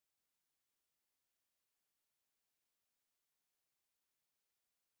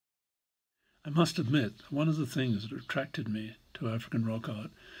I must admit, one of the things that attracted me to African rock art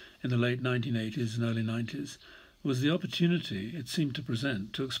in the late 1980s and early 90s was the opportunity it seemed to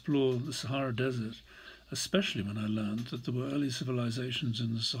present to explore the Sahara Desert, especially when I learned that there were early civilizations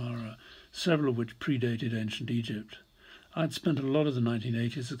in the Sahara, several of which predated ancient Egypt. I'd spent a lot of the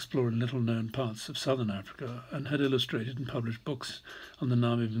 1980s exploring little-known parts of southern Africa and had illustrated and published books on the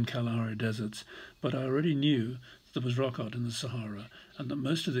Namib and Kalahari deserts, but I already knew there was rock art in the Sahara, and that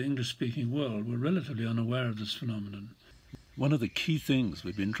most of the English-speaking world were relatively unaware of this phenomenon. One of the key things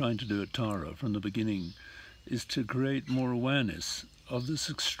we've been trying to do at Tara from the beginning is to create more awareness of this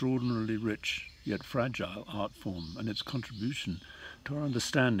extraordinarily rich yet fragile art form and its contribution to our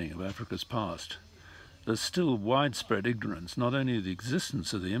understanding of Africa's past. There's still widespread ignorance not only of the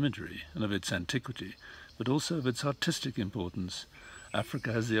existence of the imagery and of its antiquity, but also of its artistic importance.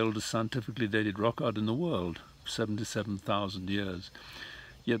 Africa has the oldest scientifically dated rock art in the world, 77,000 years.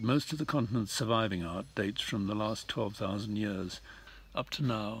 Yet most of the continent's surviving art dates from the last 12,000 years. Up to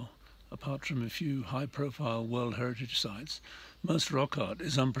now, apart from a few high-profile World Heritage Sites, most rock art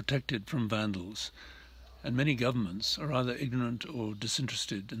is unprotected from vandals, and many governments are either ignorant or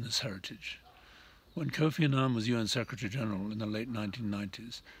disinterested in this heritage. When Kofi Annan was UN Secretary General in the late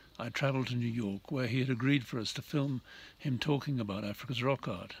 1990s, I travelled to New York, where he had agreed for us to film him talking about Africa's rock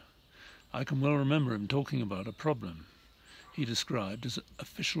art. I can well remember him talking about a problem he described as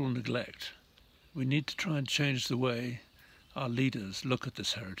official neglect. We need to try and change the way our leaders look at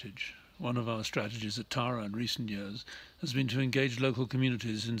this heritage. One of our strategies at Tara in recent years has been to engage local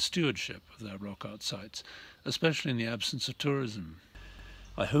communities in stewardship of their rock art sites, especially in the absence of tourism.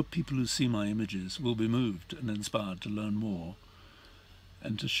 I hope people who see my images will be moved and inspired to learn more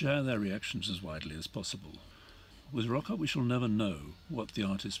and to share their reactions as widely as possible. With rock art we shall never know what the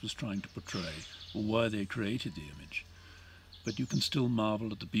artist was trying to portray or why they created the image, but you can still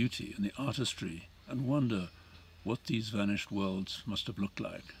marvel at the beauty and the artistry and wonder what these vanished worlds must have looked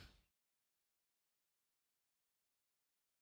like.